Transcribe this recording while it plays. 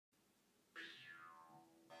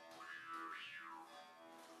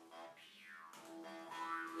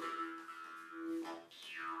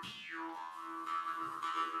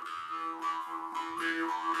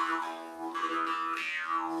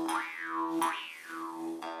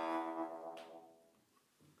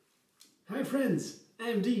friends,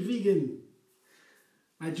 I'm the vegan.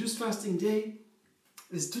 My juice fasting day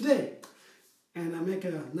is today and I make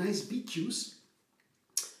a nice beet juice.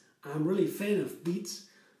 I'm really a fan of beets.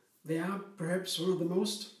 They are perhaps one of the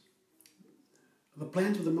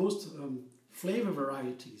plant with the most flavor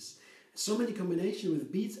varieties. So many combinations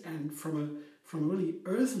with beets, and from a really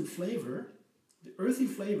earthy flavor,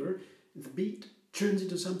 the beet turns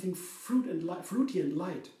into something fruity and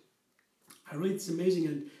light. I really, it's amazing,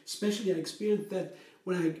 and especially I experienced that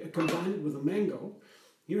when I combine it with a mango.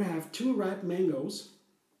 Here I have 2 ripe mangoes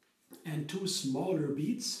and 2 smaller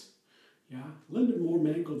beets. Yeah, a little bit more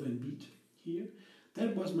mango than beet here.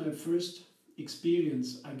 That was my first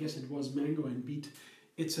experience. I guess it was mango and beet.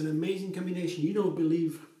 It's an amazing combination. You don't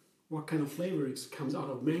believe what kind of flavor comes out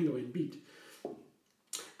of mango and beet.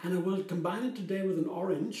 And I will combine it today with an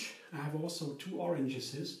orange. I have also 2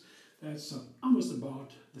 oranges. That's almost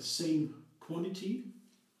about the same quantity.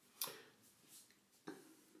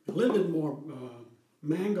 A little bit more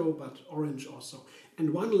mango, but orange also.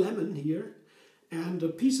 And 1 lemon here, and a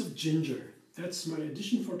piece of ginger. That's my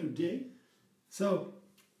addition for today. So,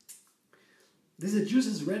 this juice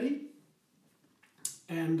is ready.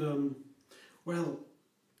 And, well,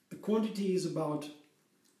 the quantity is about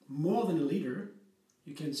more than a liter.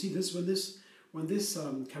 You can see this when this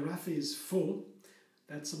carafe is full.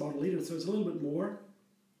 That's about a liter, so it's a little bit more.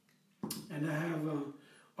 And I have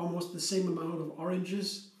almost the same amount of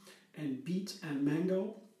oranges and beet and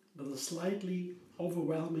mango, but a slightly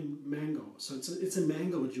overwhelming mango. So it's a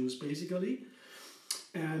mango juice basically.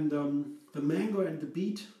 And the mango and the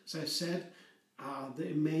beet, as I said, are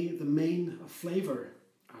the main flavor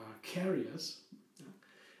carriers.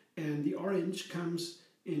 And the orange comes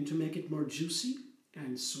in to make it more juicy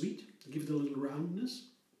and sweet, to give it a little roundness.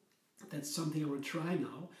 That's something I will try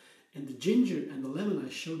now. And the ginger and the lemon I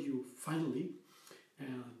showed you finally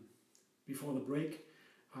before the break,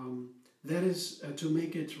 that is to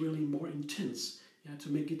make it really more intense, yeah,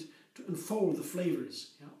 to unfold the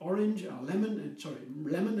flavors. Yeah. Orange, lemon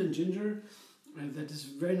and ginger. That is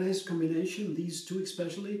a very nice combination. These 2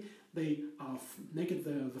 especially, they make it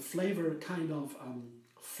the flavor kind of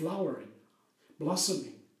flowering,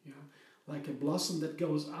 blossoming. Yeah, like a blossom that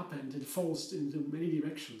goes up and it falls into many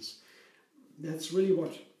directions. That's really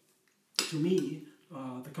what, to me,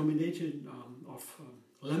 the combination of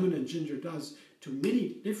lemon and ginger does to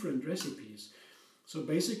many different recipes. So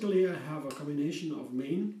basically I have a combination of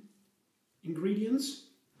main ingredients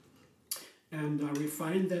and I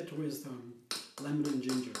refine that with lemon and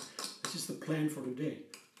ginger. This is the plan for today.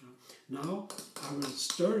 Now I will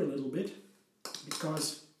stir a little bit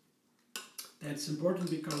because that's important,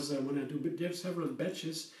 because when I do several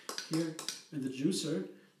batches here in the juicer,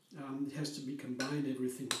 it has to be combined,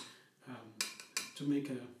 everything, to make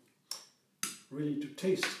to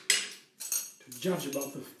taste, to judge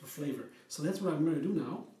about the flavor. So that's what I'm going to do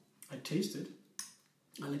now. I taste it.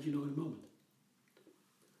 I'll let you know in a moment.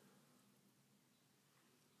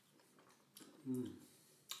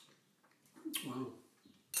 Wow,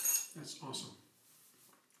 that's awesome.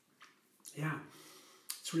 Yeah,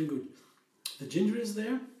 it's really good. The ginger is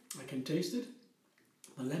there, I can taste it.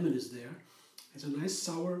 The lemon is there. It's a nice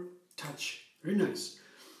sour touch, very nice.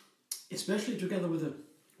 Especially together with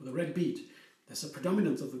the red beet. There's a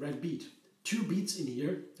predominance of the red beet. 2 beets in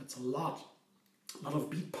here, that's a lot of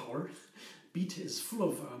beet power. Beet is full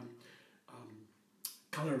of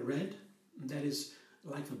color red, and that is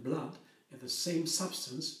like the blood. The same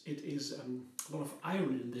substance, it is a lot of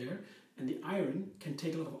iron in there, and the iron can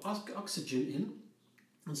take a lot of oxygen in,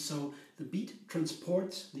 and so the beet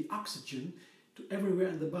transports the oxygen to everywhere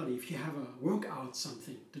in the body. If you have a workout,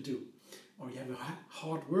 something to do, or you have a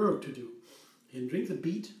hard work to do, you can drink the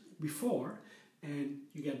beet before, and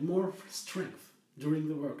you get more strength during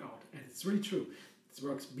the workout. And it's really true.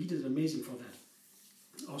 Beet is amazing for that.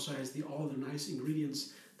 It also has all the nice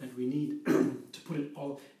ingredients that we need to put it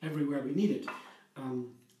all everywhere we need it.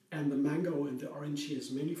 And the mango and the orange here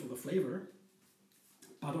is mainly for the flavor,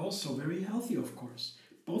 but also very healthy, of course.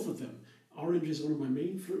 Both of them. Orange is one of my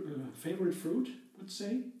main favorite fruit, I would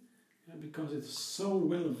say, because it's so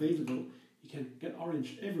well available. You can get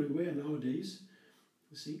orange everywhere nowadays.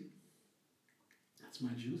 You see? That's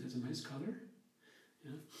my juice. It's a nice color.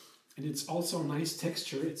 Yeah. And it's also a nice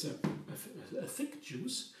texture. It's a thick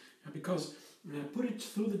juice, because when I put it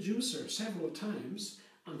through the juicer several times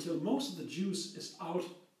until most of the juice is out,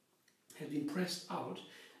 has been pressed out,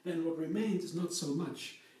 then what remains is not so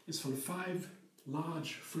much. It's from 5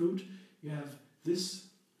 large fruit. You have this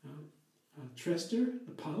trester,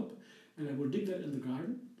 the pulp, and I will dig that in the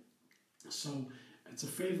garden. So it's a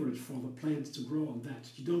favorite for the plants to grow on that.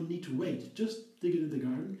 You don't need to wait, just dig it in the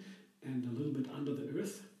garden, and a little bit under the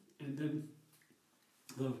earth, and then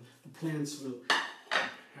the plants will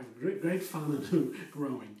have great fun and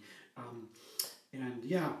growing. And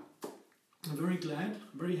yeah, I'm very glad,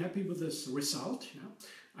 very happy with this result. Yeah.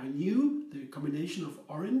 I knew the combination of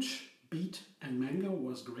orange, beet and mango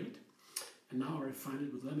was great, and now I refined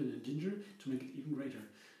it with lemon and ginger to make it even greater.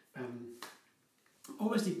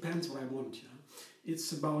 Always depends what I want. Yeah.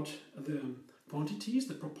 It's about the quantities,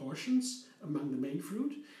 the proportions among the main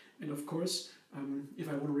fruit, and of course, if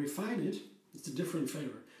I want to refine it, it's a different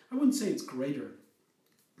flavor. I wouldn't say it's greater.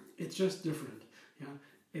 It's just different. Yeah,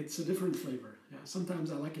 it's a different flavor. Yeah,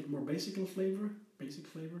 sometimes I like it more basic flavor,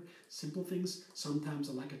 simple things. Sometimes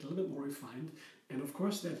I like it a little bit more refined, and of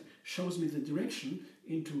course that shows me the direction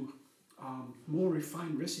into more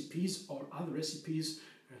refined recipes or other recipes,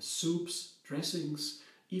 soups, dressings,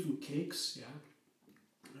 even cakes. Yeah,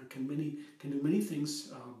 can do many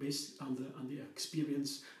things based on the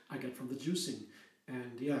experience I get from the juicing.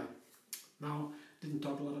 And yeah, now didn't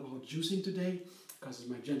talk a lot about juicing today because it's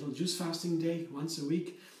my gentle juice fasting day once a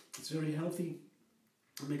week. It's very healthy.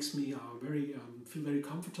 It makes me feel very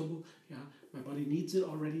comfortable. Yeah, my body needs it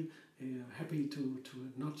already. Happy to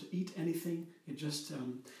not eat anything. It just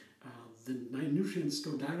the nutrients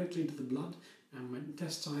go directly into the blood, and my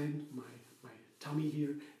intestine, my tummy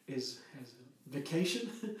here has a vacation,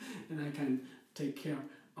 and I can take care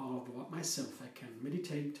of myself. I can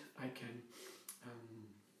meditate. I can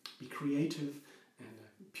be creative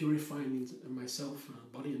and purifying myself,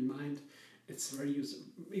 body and mind. It's very useful.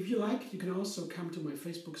 If you like, you can also come to my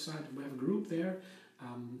Facebook site. We have a group there.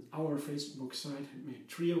 Our Facebook site,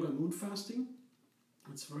 Tree Yoga Moon Fasting.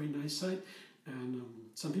 It's a very nice site, and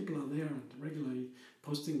some people are there and regularly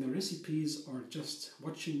posting their recipes or just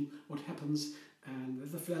watching what happens. And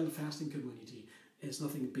the fasting community is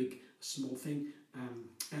nothing big, a small thing.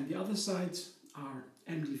 And the other sites are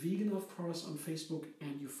MD Vegan, of course, on Facebook,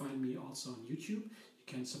 and you find me also on YouTube. You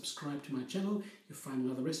can subscribe to my channel. You find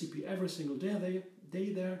another recipe every single day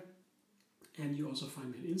there. And you also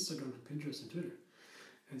find me on Instagram and Pinterest and Twitter.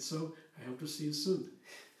 And so I hope to see you soon.